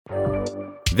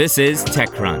This is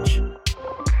TechCrunch.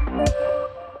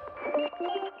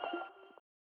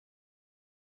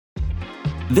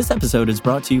 This episode is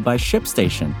brought to you by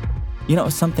ShipStation. You know,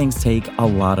 some things take a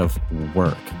lot of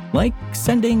work, like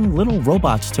sending little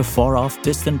robots to far-off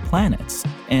distant planets.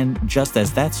 And just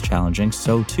as that's challenging,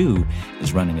 so too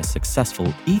is running a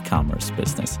successful e-commerce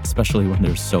business, especially when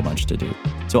there's so much to do.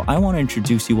 So I want to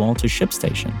introduce you all to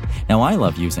ShipStation. Now, I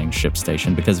love using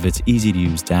ShipStation because of its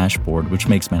easy-to-use dashboard, which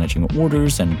makes managing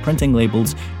orders and printing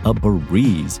labels a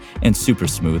breeze and super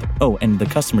smooth. Oh, and the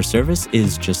customer service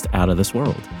is just out of this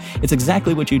world. It's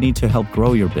exactly what you need to help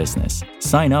grow your business.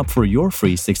 Sign up for your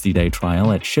free 60-day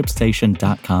trial at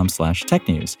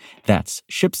shipstation.com/technews. That's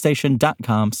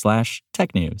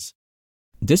shipstation.com/technews.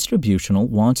 Distributional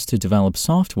wants to develop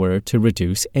software to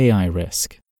reduce AI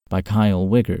risk, by Kyle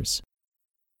Wiggers.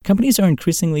 Companies are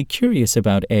increasingly curious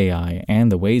about AI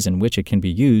and the ways in which it can be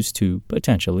used to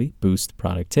potentially boost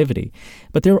productivity.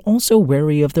 But they're also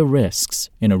wary of the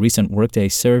risks. In a recent Workday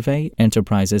survey,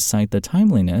 enterprises cite the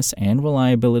timeliness and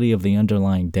reliability of the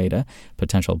underlying data,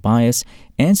 potential bias,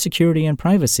 and security and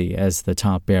privacy as the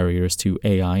top barriers to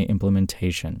AI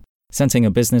implementation. Sensing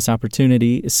a business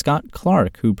opportunity, Scott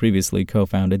Clark, who previously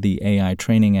co-founded the AI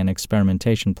training and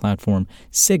experimentation platform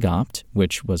SIGOPT,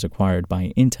 which was acquired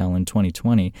by Intel in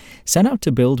 2020, set out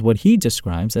to build what he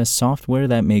describes as software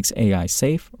that makes AI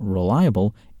safe,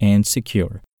 reliable, and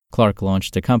secure. Clark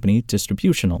launched a company,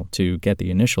 Distributional, to get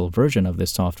the initial version of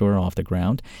this software off the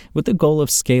ground, with the goal of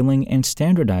scaling and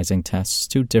standardizing tests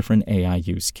to different AI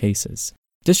use cases.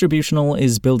 Distributional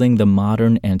is building the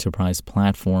modern enterprise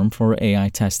platform for AI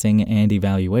testing and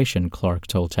evaluation, Clark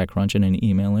told TechCrunch in an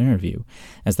email interview.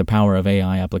 As the power of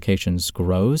AI applications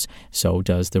grows, so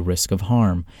does the risk of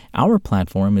harm. Our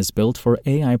platform is built for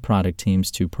AI product teams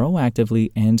to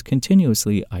proactively and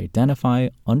continuously identify,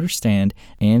 understand,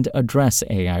 and address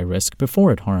AI risk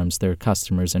before it harms their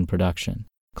customers in production.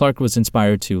 Clark was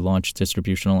inspired to launch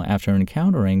Distributional after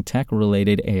encountering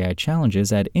tech-related AI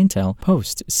challenges at Intel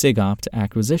post-SIGOPT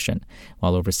acquisition.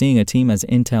 While overseeing a team as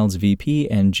Intel's VP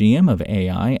and GM of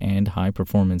AI and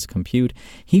high-performance compute,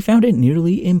 he found it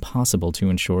nearly impossible to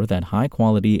ensure that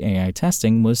high-quality AI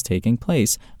testing was taking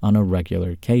place on a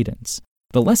regular cadence.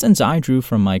 The lessons I drew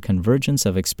from my convergence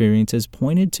of experiences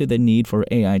pointed to the need for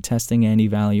AI testing and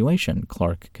evaluation,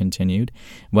 Clark continued.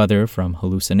 Whether from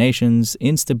hallucinations,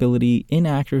 instability,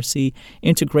 inaccuracy,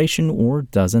 integration, or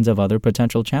dozens of other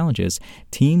potential challenges,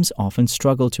 teams often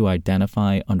struggle to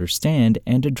identify, understand,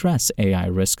 and address AI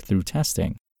risk through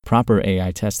testing. Proper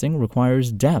AI testing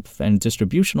requires depth and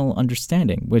distributional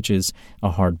understanding, which is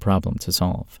a hard problem to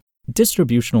solve.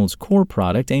 Distributional's core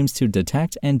product aims to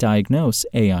detect and diagnose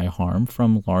AI harm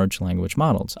from large language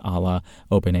models, a la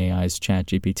OpenAI's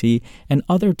ChatGPT, and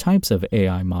other types of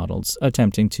AI models,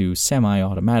 attempting to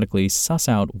semi-automatically suss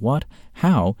out what,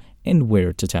 how, and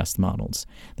where to test models.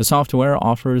 The software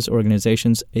offers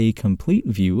organizations a complete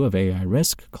view of AI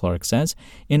risk, Clark says,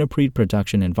 in a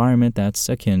pre-production environment that's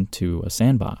akin to a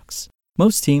sandbox.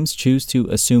 Most teams choose to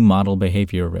assume model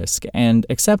behavior risk and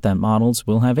accept that models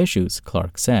will have issues,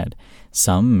 Clark said.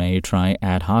 Some may try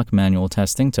ad hoc manual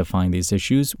testing to find these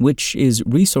issues, which is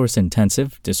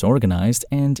resource-intensive, disorganized,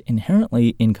 and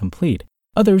inherently incomplete.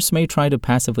 Others may try to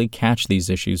passively catch these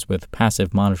issues with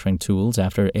passive monitoring tools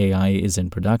after AI is in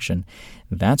production.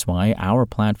 That's why our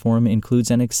platform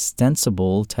includes an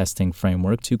extensible testing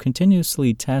framework to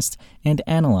continuously test and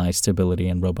analyze stability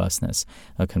and robustness,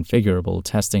 a configurable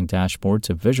testing dashboard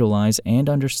to visualize and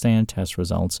understand test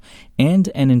results, and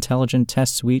an intelligent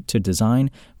test suite to design,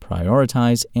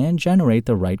 prioritize, and generate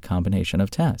the right combination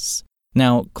of tests.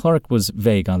 Now, Clark was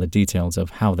vague on the details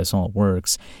of how this all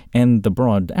works, and the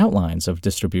broad outlines of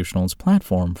Distributional's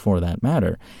platform for that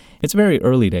matter. It's very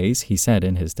early days, he said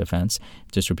in his defense.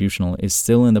 Distributional is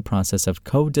still in the process of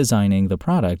co-designing the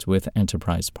product with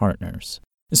enterprise partners.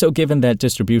 So given that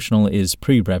Distributional is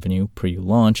pre-revenue,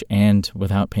 pre-launch, and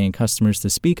without paying customers to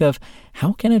speak of,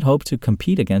 how can it hope to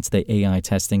compete against the AI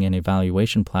testing and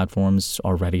evaluation platforms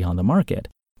already on the market?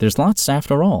 There's lots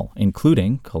after all,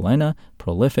 including Kalena,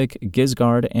 Prolific,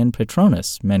 Gizgard, and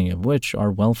Petronas, many of which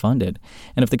are well-funded.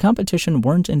 And if the competition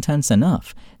weren't intense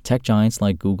enough, tech giants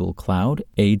like Google Cloud,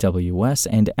 AWS,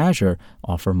 and Azure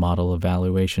offer model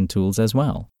evaluation tools as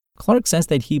well. Clark says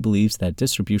that he believes that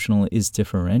Distributional is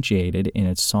differentiated in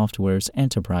its software's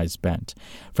enterprise bent.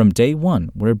 From day one,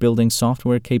 we're building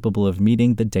software capable of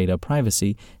meeting the data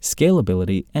privacy,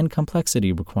 scalability, and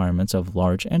complexity requirements of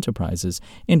large enterprises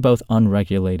in both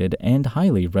unregulated and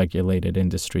highly regulated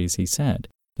industries, he said.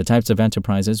 The types of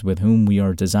enterprises with whom we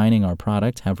are designing our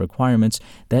product have requirements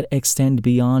that extend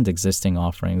beyond existing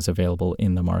offerings available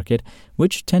in the market,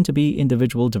 which tend to be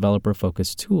individual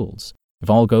developer-focused tools. If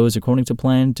all goes according to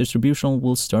plan, Distributional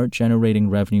will start generating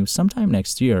revenue sometime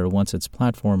next year once its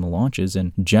platform launches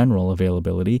in general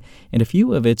availability and a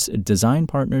few of its design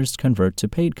partners convert to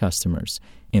paid customers.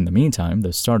 In the meantime,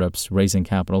 the startup's raising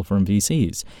capital from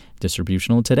VCs.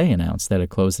 Distributional today announced that it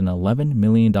closed an $11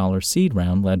 million seed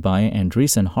round led by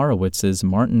Andreessen Horowitz's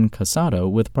Martin Casado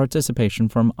with participation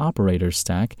from Operator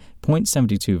Stack,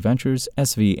 Point72 Ventures,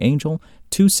 SV Angel,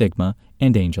 2 Sigma,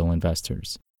 and angel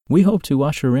investors. We hope to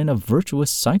usher in a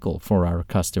virtuous cycle for our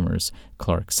customers,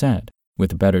 Clark said.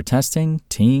 With better testing,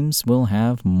 teams will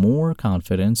have more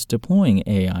confidence deploying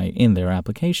AI in their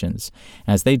applications.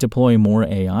 As they deploy more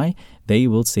AI, they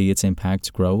will see its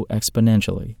impact grow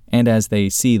exponentially. And as they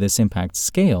see this impact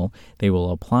scale, they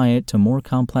will apply it to more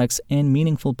complex and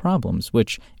meaningful problems,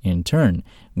 which, in turn,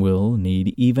 will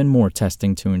need even more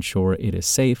testing to ensure it is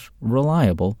safe,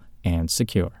 reliable, and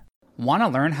secure. Want to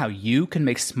learn how you can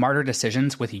make smarter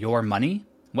decisions with your money?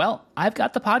 Well, I've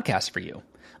got the podcast for you.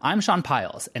 I'm Sean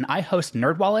Piles, and I host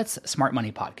NerdWallet's Smart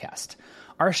Money Podcast.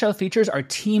 Our show features our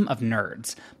team of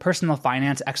nerds, personal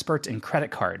finance experts in credit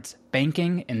cards,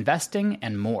 banking, investing,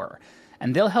 and more.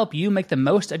 And they'll help you make the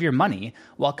most of your money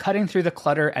while cutting through the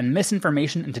clutter and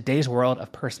misinformation in today's world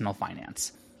of personal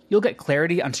finance. You'll get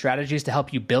clarity on strategies to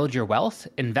help you build your wealth,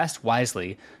 invest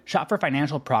wisely, shop for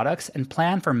financial products, and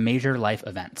plan for major life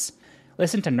events.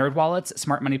 Listen to NerdWallet's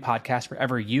Smart Money Podcast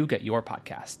wherever you get your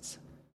podcasts.